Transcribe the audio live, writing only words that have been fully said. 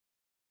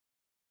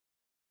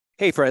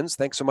Hey friends,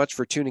 thanks so much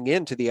for tuning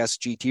in to the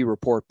SGT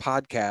Report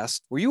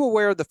podcast. Were you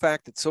aware of the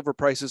fact that silver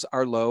prices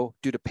are low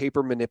due to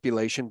paper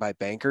manipulation by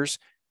bankers?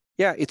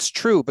 Yeah, it's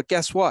true, but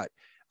guess what?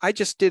 I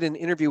just did an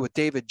interview with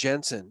David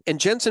Jensen, and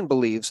Jensen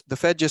believes the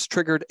Fed just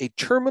triggered a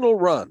terminal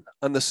run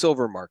on the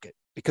silver market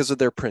because of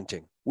their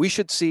printing. We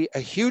should see a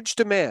huge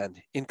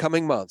demand in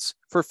coming months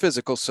for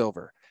physical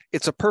silver.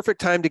 It's a perfect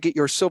time to get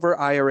your silver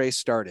IRA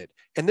started.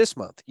 And this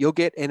month, you'll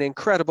get an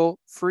incredible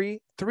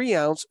free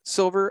 3-ounce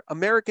silver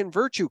American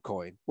Virtue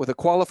coin with a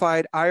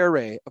qualified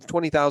IRA of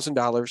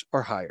 $20,000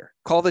 or higher.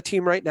 Call the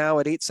team right now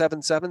at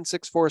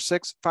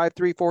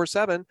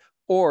 877-646-5347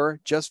 or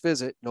just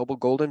visit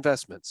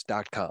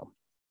noblegoldinvestments.com.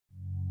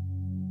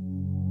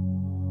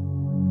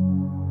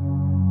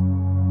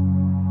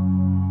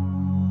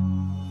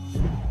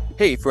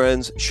 Hey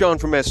friends, Sean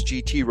from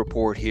SGT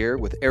Report here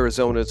with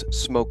Arizona's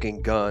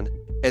Smoking Gun.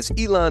 As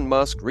Elon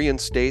Musk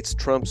reinstates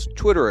Trump's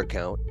Twitter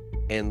account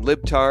and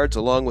libtards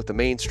along with the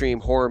mainstream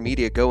horror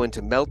media go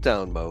into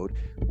meltdown mode,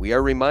 we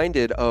are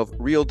reminded of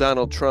real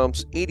Donald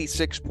Trump's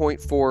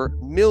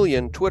 86.4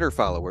 million Twitter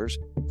followers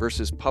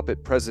versus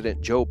puppet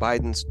President Joe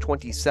Biden's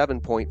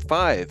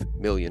 27.5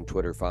 million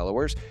Twitter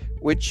followers,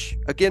 which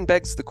again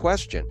begs the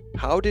question,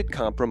 how did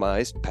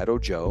compromised Pedo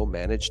Joe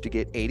manage to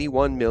get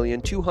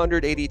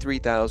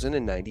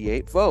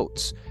 81,283,098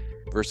 votes?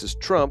 Versus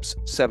Trump's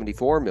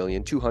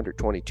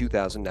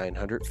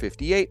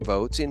 74,222,958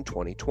 votes in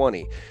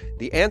 2020.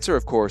 The answer,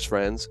 of course,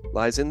 friends,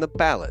 lies in the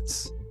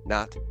ballots,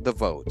 not the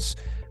votes.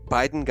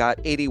 Biden got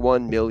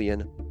 81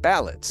 million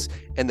ballots,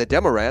 and the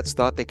Democrats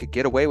thought they could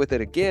get away with it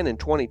again in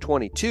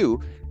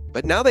 2022,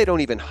 but now they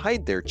don't even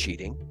hide their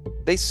cheating.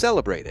 They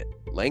celebrate it.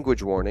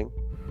 Language warning.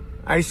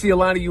 I see a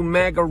lot of you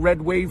MAGA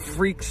red wave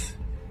freaks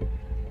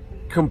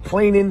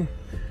complaining,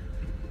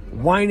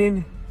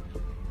 whining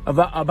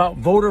about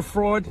voter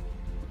fraud,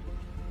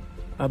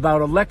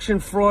 about election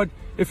fraud.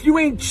 If you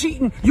ain't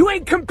cheating, you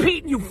ain't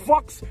competing, you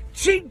fucks.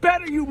 Cheat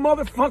better, you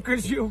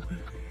motherfuckers, you.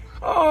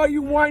 Oh,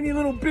 you whiny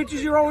little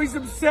bitches, you're always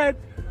upset.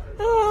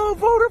 Oh,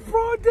 voter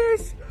fraud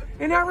this,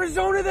 in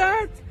Arizona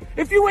that.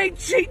 If you ain't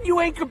cheating,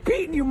 you ain't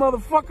competing, you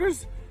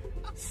motherfuckers.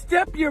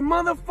 Step your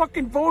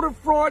motherfucking voter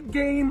fraud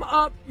game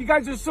up. You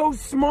guys are so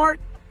smart,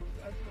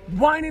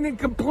 whining and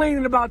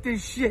complaining about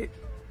this shit.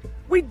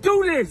 We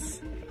do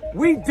this.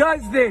 We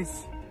does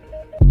this.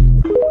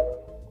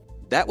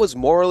 That was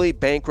morally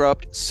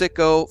bankrupt,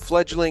 sicko,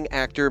 fledgling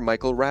actor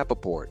Michael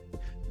Rapaport.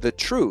 The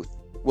truth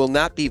will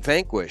not be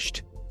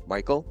vanquished,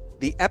 Michael.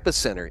 The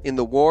epicenter in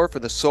the war for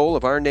the soul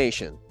of our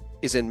nation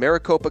is in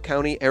Maricopa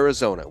County,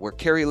 Arizona, where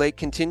Kari Lake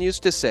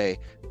continues to say,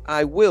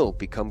 I will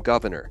become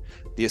governor.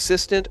 The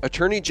Assistant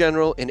Attorney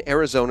General in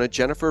Arizona,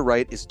 Jennifer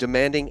Wright, is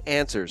demanding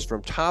answers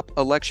from top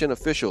election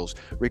officials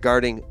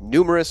regarding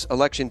numerous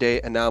Election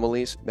Day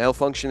anomalies,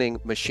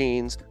 malfunctioning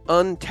machines,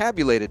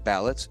 untabulated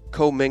ballots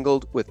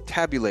commingled with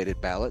tabulated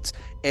ballots,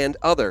 and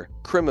other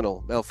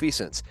criminal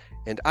malfeasance,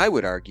 and I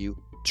would argue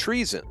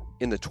treason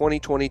in the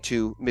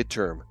 2022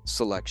 midterm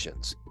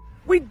selections.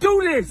 We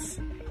do this!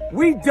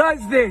 We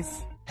does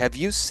this! Have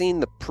you seen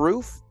the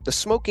proof? The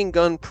smoking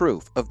gun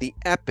proof of the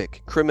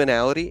epic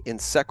criminality in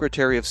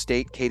Secretary of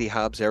State Katie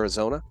Hobbs,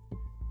 Arizona?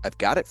 I've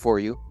got it for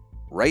you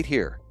right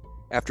here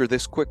after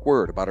this quick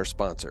word about our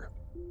sponsor.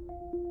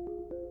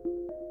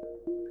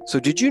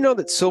 So did you know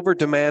that silver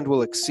demand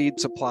will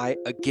exceed supply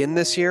again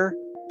this year?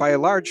 By a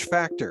large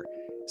factor.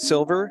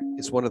 Silver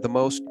is one of the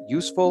most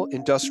useful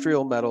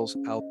industrial metals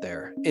out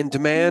there, and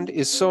demand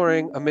is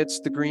soaring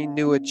amidst the Green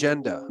New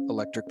Agenda.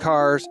 Electric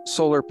cars,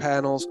 solar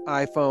panels,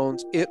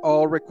 iPhones, it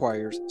all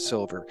requires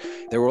silver.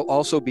 There will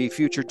also be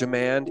future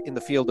demand in the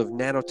field of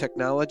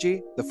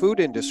nanotechnology, the food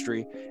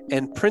industry,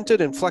 and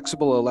printed and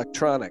flexible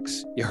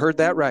electronics. You heard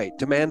that right.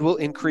 Demand will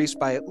increase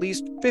by at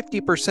least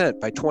 50%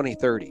 by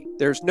 2030.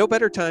 There's no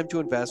better time to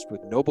invest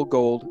with Noble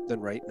Gold than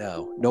right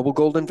now. Noble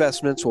Gold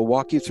Investments will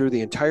walk you through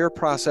the entire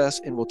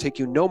process and will take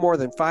you no more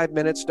than 5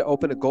 minutes to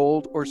open a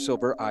gold or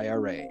silver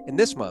IRA. And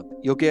this month,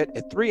 you'll get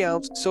a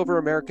 3-ounce silver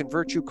American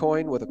Virtue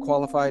coin with a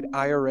qualified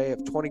IRA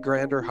of 20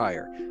 grand or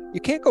higher. You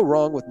can't go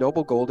wrong with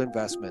Noble Gold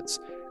Investments.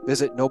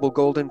 Visit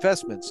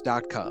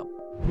noblegoldinvestments.com.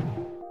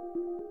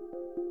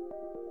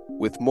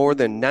 With more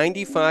than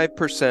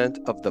 95%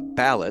 of the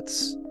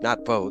ballots,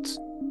 not votes,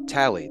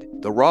 tallied,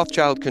 the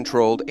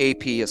Rothschild-controlled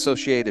AP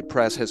Associated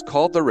Press has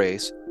called the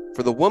race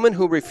for the woman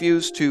who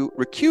refused to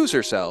recuse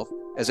herself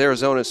as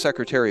Arizona's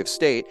Secretary of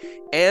State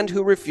and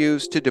who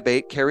refused to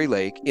debate Kari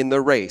Lake in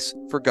the race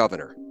for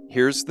governor.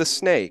 Here's the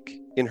snake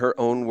in her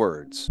own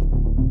words.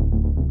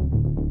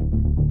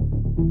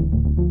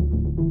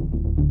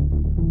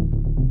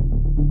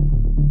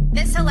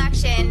 This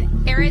election,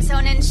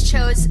 Arizonans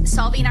chose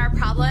solving our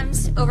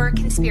problems over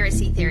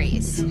conspiracy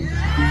theories.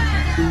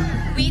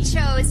 We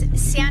chose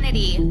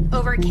sanity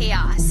over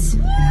chaos.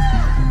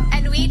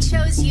 And we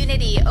chose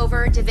unity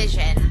over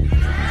division.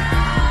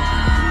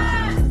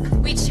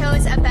 We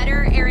chose a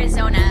better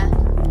Arizona,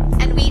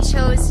 and we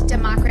chose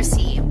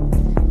democracy,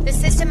 the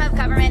system of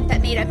government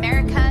that made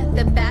America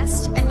the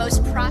best and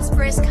most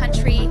prosperous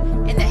country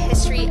in the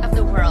history of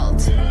the world.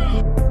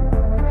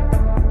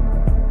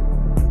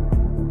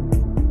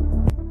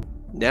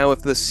 Now,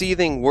 if the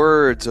seething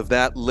words of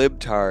that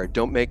libtard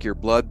don't make your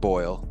blood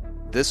boil,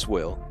 this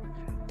will.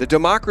 The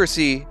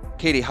democracy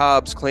Katie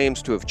Hobbs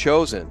claims to have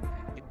chosen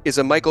is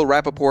a Michael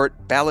Rappaport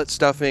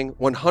ballot-stuffing,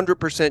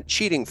 100%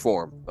 cheating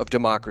form of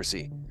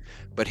democracy.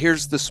 But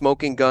here's the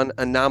smoking gun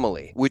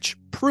anomaly, which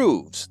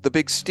proves the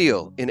big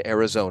steal in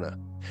Arizona.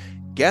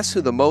 Guess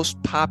who the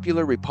most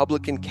popular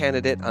Republican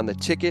candidate on the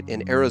ticket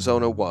in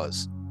Arizona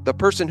was? The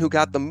person who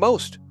got the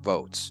most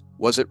votes.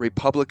 Was it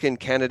Republican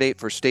candidate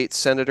for state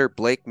senator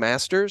Blake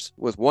Masters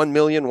with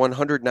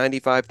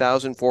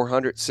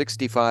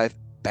 1,195,465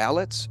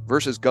 ballots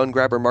versus gun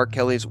grabber Mark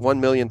Kelly's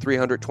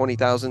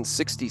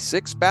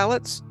 1,320,066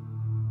 ballots?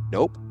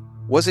 Nope.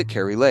 Was it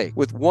Kari Lake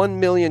with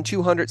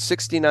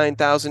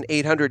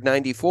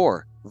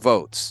 1,269,894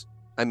 votes?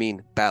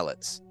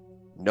 Ballots.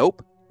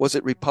 Nope. Was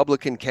it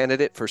Republican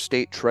candidate for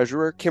state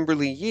treasurer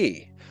Kimberly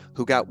Yee,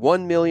 who got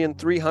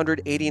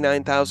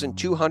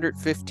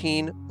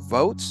 1,389,215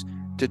 votes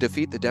to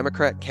defeat the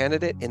Democrat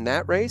candidate in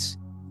that race?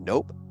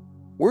 Nope.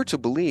 We're to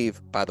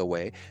believe, by the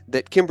way,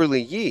 that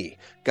Kimberly Yee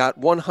got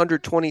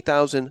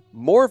 120,000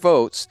 more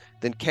votes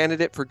than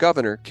candidate for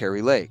governor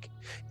Kari Lake,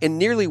 and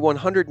nearly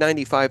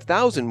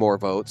 195,000 more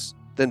votes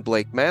than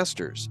Blake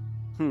Masters.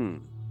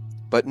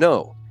 But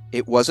no,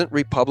 it wasn't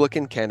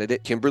Republican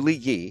candidate Kimberly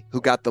Yee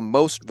who got the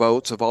most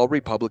votes of all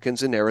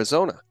Republicans in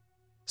Arizona.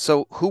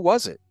 So who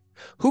was it?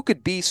 Who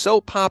could be so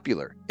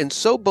popular and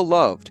so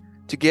beloved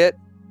to get,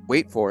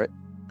 wait for it,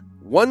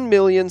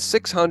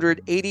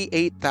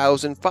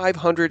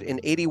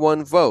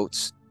 1,688,581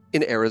 votes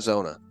in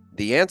Arizona?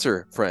 The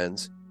answer,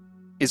 friends,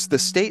 is the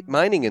state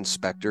mining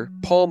inspector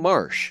Paul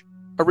Marsh,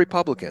 a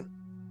Republican.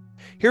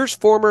 Here's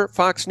former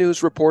Fox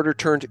News reporter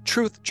turned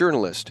truth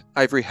journalist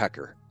Ivory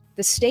Hecker.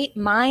 The state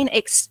mine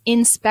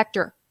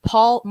inspector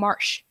Paul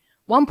Marsh.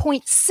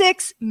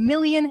 1.6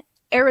 million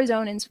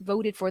Arizonans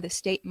voted for the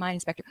state mine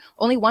inspector.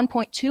 Only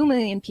 1.2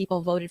 million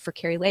people voted for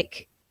Kari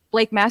Lake.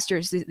 Blake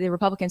Masters, the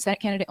Republican Senate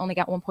candidate, only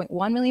got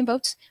 1.1 million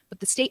votes, but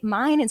the state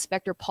mine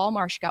inspector, Paul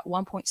Marsh, got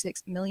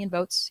 1.6 million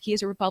votes. He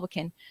is a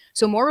Republican.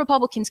 So more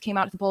Republicans came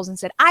out to the polls and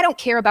said, I don't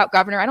care about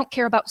governor. I don't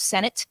care about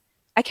Senate.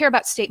 I care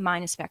about state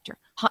mine inspector.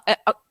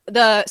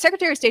 The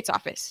Secretary of State's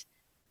office,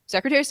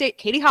 Secretary of State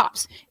Katie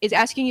Hobbs, is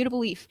asking you to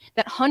believe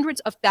that hundreds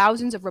of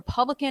thousands of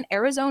Republican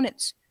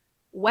Arizonans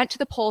went to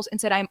the polls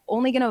and said, I'm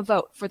only going to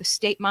vote for the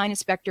state mine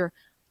inspector.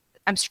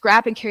 I'm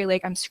scrapping Kari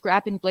Lake. I'm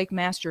scrapping Blake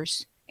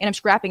Masters. And I'm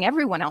scrapping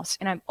everyone else,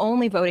 and I'm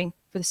only voting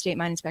for the state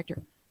mine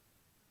inspector.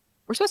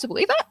 We're supposed to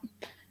believe that?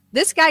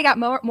 This guy got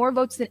more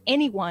votes than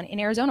anyone in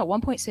Arizona,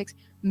 1.6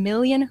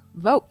 million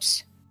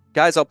votes.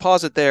 Guys, I'll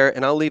pause it there,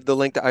 and I'll leave the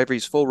link to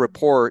Ivory's full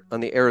report on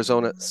the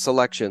Arizona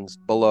selections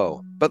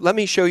below. But let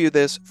me show you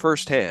this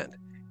firsthand.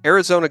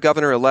 Arizona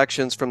governor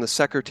elections from the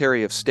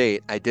Secretary of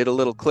State. I did a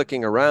little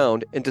clicking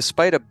around, and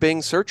despite a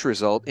Bing search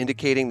result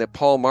indicating that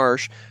Paul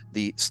Marsh,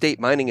 the state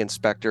mining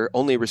inspector,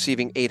 only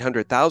receiving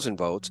 800,000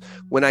 votes,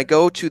 when I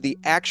go to the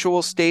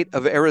actual state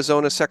of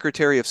Arizona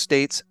Secretary of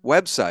State's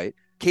website,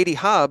 Katie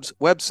Hobbs'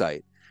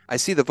 website, I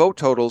see the vote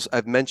totals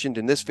I've mentioned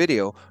in this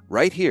video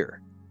right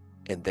here.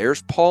 And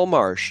there's Paul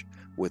Marsh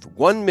with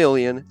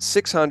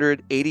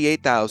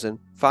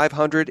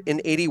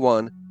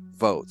 1,688,581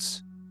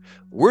 votes.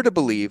 We're to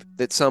believe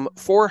that some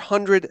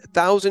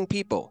 400,000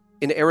 people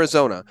in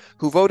Arizona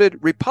who voted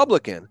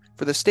Republican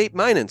for the state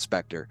mine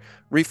inspector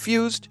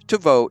refused to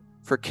vote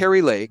for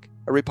Kari Lake,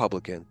 a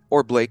Republican,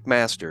 or Blake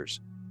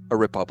Masters, a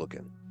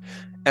Republican.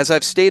 As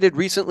I've stated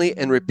recently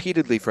and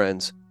repeatedly,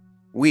 friends,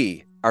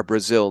 we are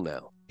Brazil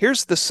now.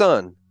 Here's the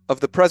son of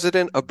the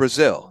president of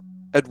Brazil,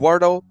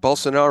 Eduardo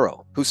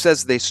Bolsonaro, who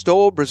says they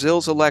stole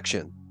Brazil's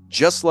election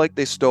just like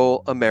they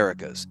stole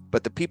America's.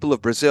 But the people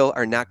of Brazil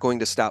are not going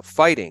to stop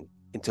fighting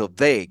until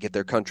they get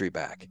their country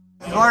back.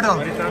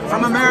 Eduardo,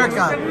 from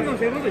America,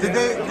 did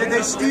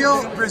they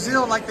steal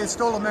Brazil like they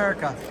stole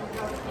America?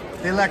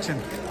 The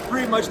election?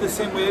 Pretty much the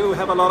same way. We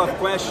have a lot of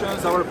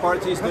questions. Our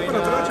party is doing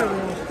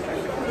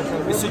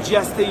is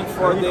suggesting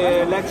for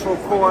the electoral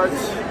court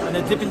and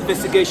a deep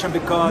investigation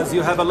because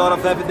you have a lot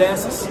of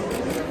evidences.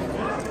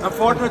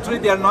 Unfortunately,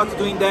 they are not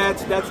doing that.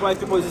 That's why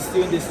people are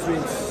still in the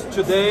streets.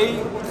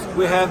 Today,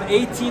 we have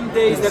 18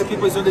 days that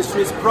people is on the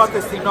streets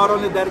protesting, not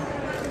only that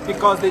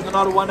because they do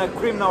not want a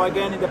criminal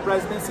again in the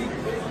presidency,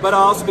 but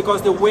also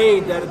because the way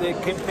that the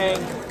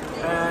campaign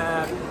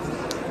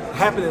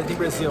happened in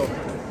Brazil.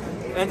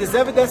 And this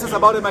evidence is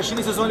about the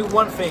machines is only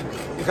one thing.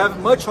 You have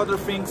much other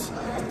things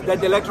that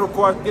the electoral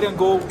court didn't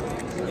go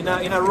in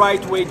a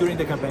right way during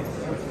the campaign.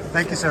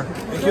 Thank you, sir.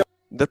 Thank you.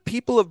 The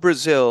people of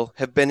Brazil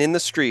have been in the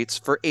streets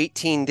for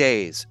 18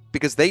 days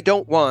because they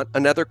don't want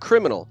another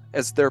criminal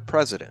as their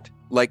president,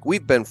 like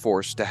we've been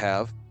forced to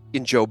have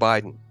in Joe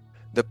Biden.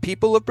 The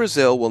people of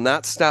Brazil will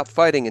not stop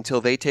fighting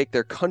until they take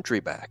their country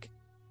back.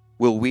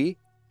 Will we?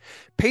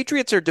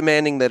 Patriots are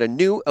demanding that a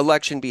new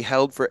election be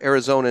held for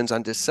Arizonans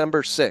on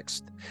December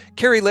 6th.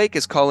 Kari Lake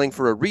is calling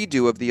for a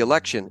redo of the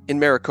election in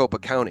Maricopa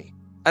County.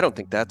 I don't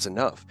think that's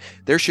enough.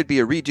 There should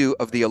be a redo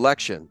of the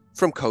election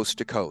from coast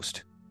to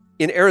coast.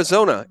 In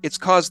Arizona, it's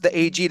caused the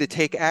AG to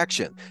take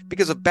action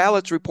because of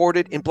ballots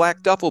reported in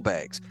black duffel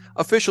bags.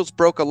 Officials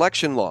broke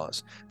election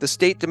laws. The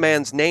state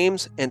demands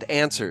names and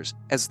answers,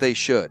 as they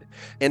should.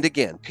 And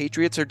again,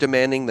 patriots are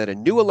demanding that a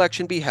new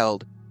election be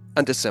held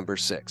on December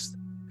 6th.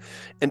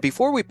 And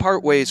before we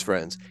part ways,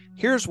 friends,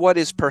 here's what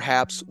is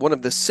perhaps one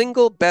of the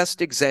single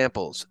best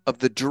examples of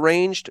the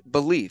deranged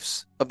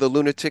beliefs of the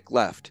lunatic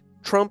left,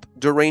 Trump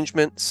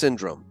derangement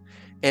syndrome,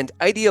 and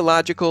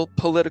ideological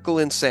political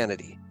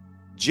insanity.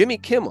 Jimmy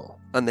Kimmel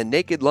on the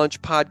Naked Lunch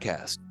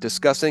podcast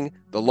discussing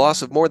the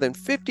loss of more than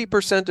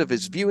 50% of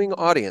his viewing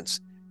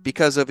audience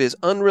because of his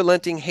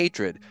unrelenting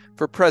hatred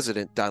for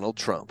President Donald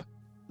Trump.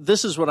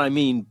 This is what I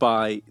mean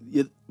by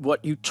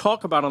what you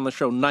talk about on the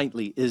show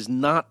nightly is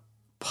not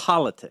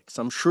politics.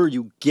 I'm sure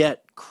you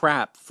get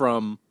crap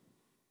from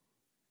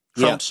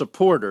Trump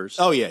supporters.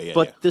 Oh, yeah.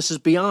 But this is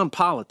beyond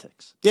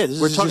politics. Yeah, this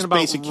We're is talking just about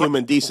basic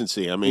human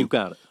decency. I mean, you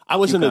got it. I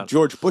wasn't a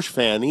George Bush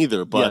fan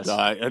either, but Yes.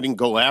 I didn't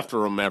go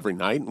after him every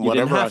night. You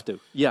Whatever. didn't have to.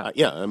 Yeah.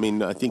 Yeah, I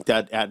mean, I think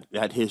that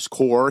at his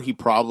core, he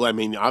probably, I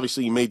mean,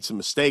 obviously he made some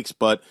mistakes,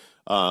 but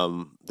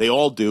they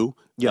all do.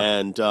 Yeah.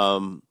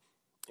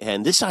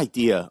 And this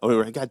idea,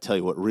 I got to tell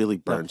you what really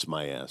burns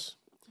my ass.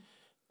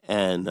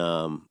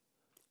 And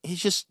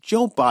he's just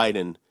Joe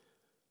Biden.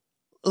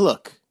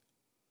 Look,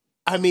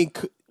 I mean,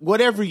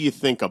 whatever you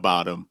think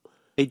about him,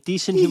 a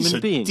decent he's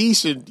human being.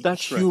 Decent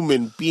That's right.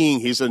 human being.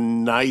 He's a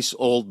nice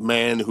old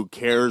man who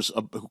cares,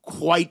 who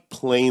quite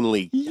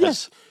plainly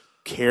has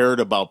cared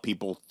about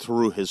people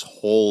through his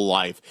whole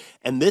life.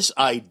 And this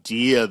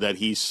idea that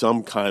he's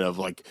some kind of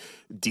like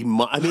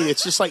I mean,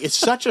 it's just like, it's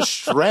such a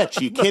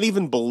stretch. You can't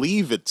even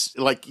believe it's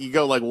like, you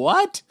go like,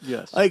 what?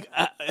 Yes. Like,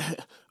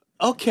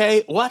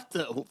 okay, what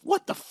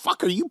the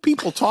fuck are you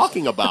people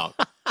talking about?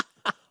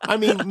 I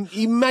mean,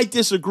 you might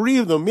disagree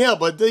with them, yeah,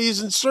 but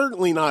he's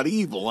certainly not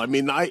evil. I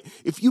mean,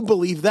 if you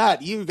believe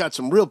that, you've got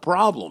some real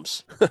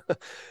problems.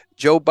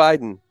 Joe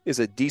Biden is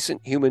a decent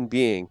human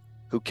being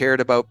who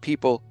cared about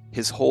people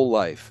his whole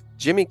life.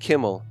 Jimmy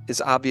Kimmel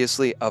is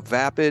obviously a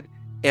vapid,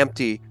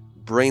 empty,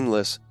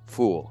 brainless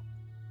fool.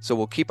 So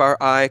we'll keep our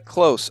eye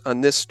close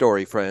on this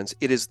story, friends.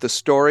 It is the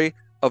story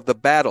of the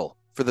battle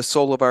for the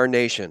soul of our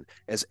nation,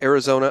 as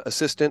Arizona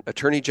Assistant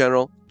Attorney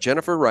General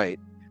Jennifer Wright,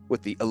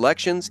 with the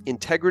Elections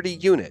Integrity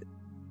Unit,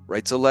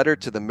 writes a letter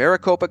to the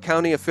Maricopa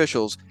County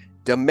officials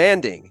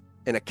demanding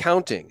an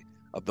accounting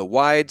of the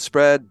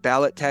widespread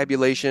ballot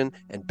tabulation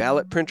and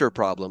ballot printer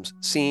problems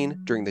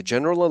seen during the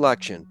general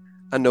election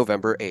on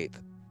November 8th.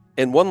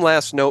 And one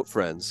last note,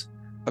 friends,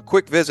 a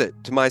quick visit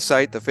to my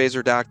site,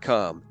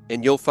 thephaser.com,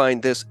 and you'll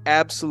find this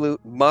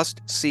absolute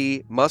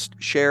must-see,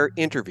 must-share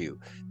interview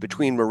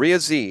between Maria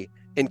Z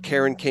and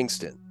Karen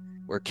Kingston,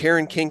 where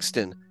Karen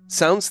Kingston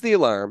sounds the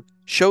alarm,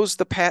 shows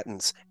the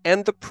patents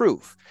and the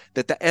proof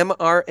that the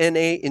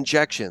mRNA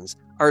injections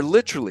are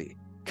literally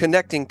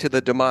connecting to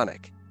the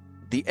demonic.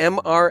 The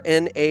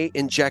mRNA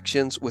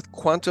injections with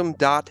quantum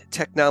dot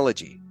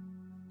technology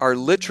are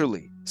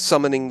literally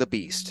summoning the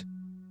beast.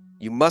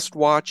 You must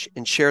watch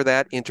and share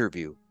that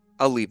interview.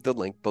 I'll leave the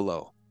link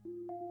below.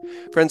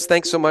 Friends,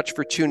 thanks so much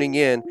for tuning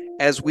in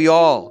as we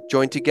all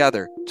join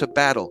together to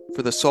battle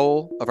for the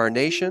soul of our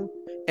nation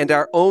and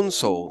our own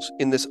souls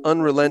in this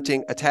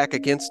unrelenting attack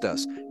against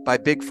us by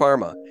Big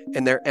Pharma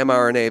and their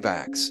mRNA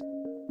vax.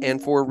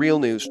 And for real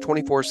news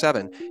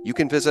 24/7, you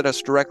can visit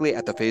us directly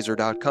at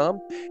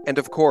thephaser.com and,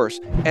 of course,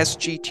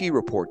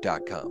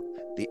 sgtreport.com,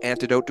 the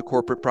antidote to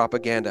corporate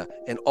propaganda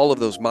and all of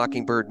those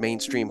mockingbird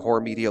mainstream horror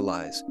media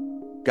lies.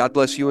 God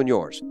bless you and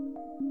yours.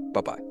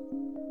 Bye-bye.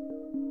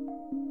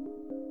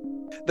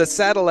 The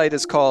satellite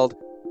is called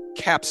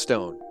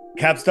Capstone.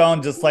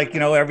 Capstone, just like,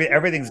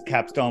 everything's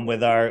Capstone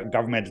with our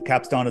government.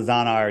 Capstone is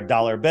on our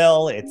dollar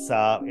bill. It's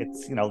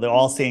the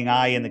all-seeing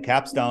eye in the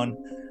Capstone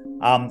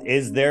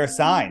is their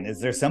sign, is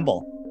their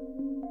symbol.